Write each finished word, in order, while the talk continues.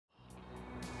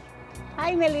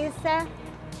Hi, Melissa.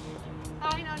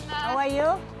 Hi, Nonna. How are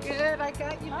you? Good, I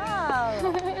got you.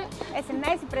 Oh, it's a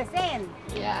nice present.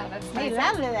 Yeah, that's I nice.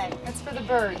 love that. That's for the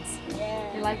birds.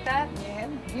 Yeah. You like that? Yeah,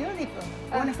 beautiful.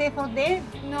 You want to stay for there?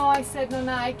 No, I said,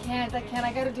 Nonna, I can't.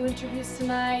 I got to do interviews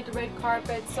tonight, the red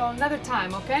carpet, so another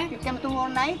time, okay? You come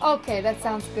tomorrow night? Okay, that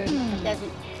sounds good. That's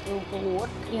you go work.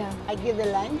 Yeah. I give the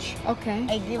lunch. Okay.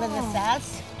 I give her the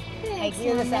sauce. Thanks, I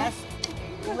give the Nonna. sauce.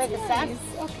 You make the That's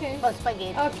sauce nice. Okay. for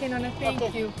spaghetti. Okay, Nonna, thank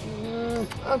Okay. you. Mm,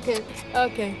 Okay,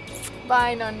 okay.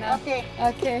 Bye, Nonna. okay.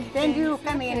 Okay. Thank you.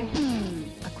 thanks. Come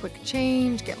in. A quick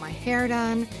change, get my hair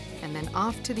done, and then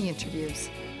off to the interviews.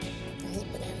 I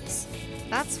hate bananas.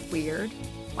 That's weird.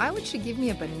 Why would she give me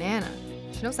a banana?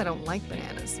 She knows I don't like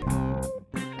bananas.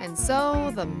 And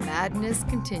so the madness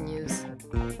continues.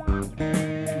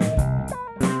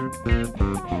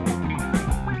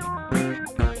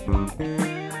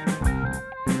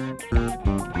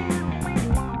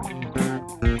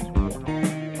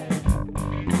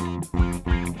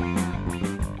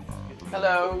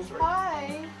 Hello.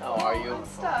 Hi. How are you? I'm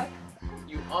stuck.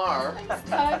 You are?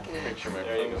 Stuck. Picture my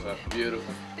thumbs up.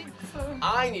 Beautiful. I think so.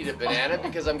 I need a banana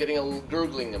because I'm getting a little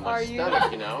gurgling in my Are you?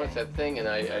 stomach, you know? It's that thing, and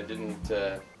I didn't,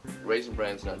 Raisin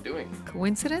Bran's not doing.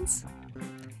 Coincidence?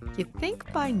 You'd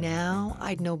think by now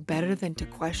I'd know better than to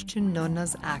question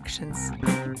Nonna's actions.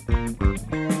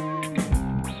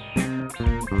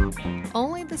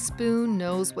 Only the spoon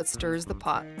knows what stirs the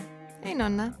pot. Hey,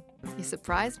 Nonna, you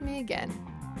surprised me again.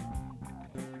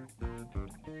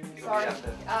 Sorry,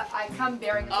 I come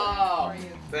bearing a Oh, for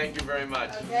you. thank you very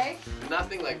much. Okay?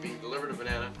 Nothing like being delivered a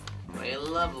banana. My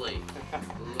lovely,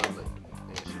 lovely.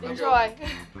 There you go. Enjoy.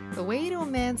 The way to a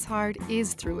man's heart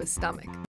is through his stomach.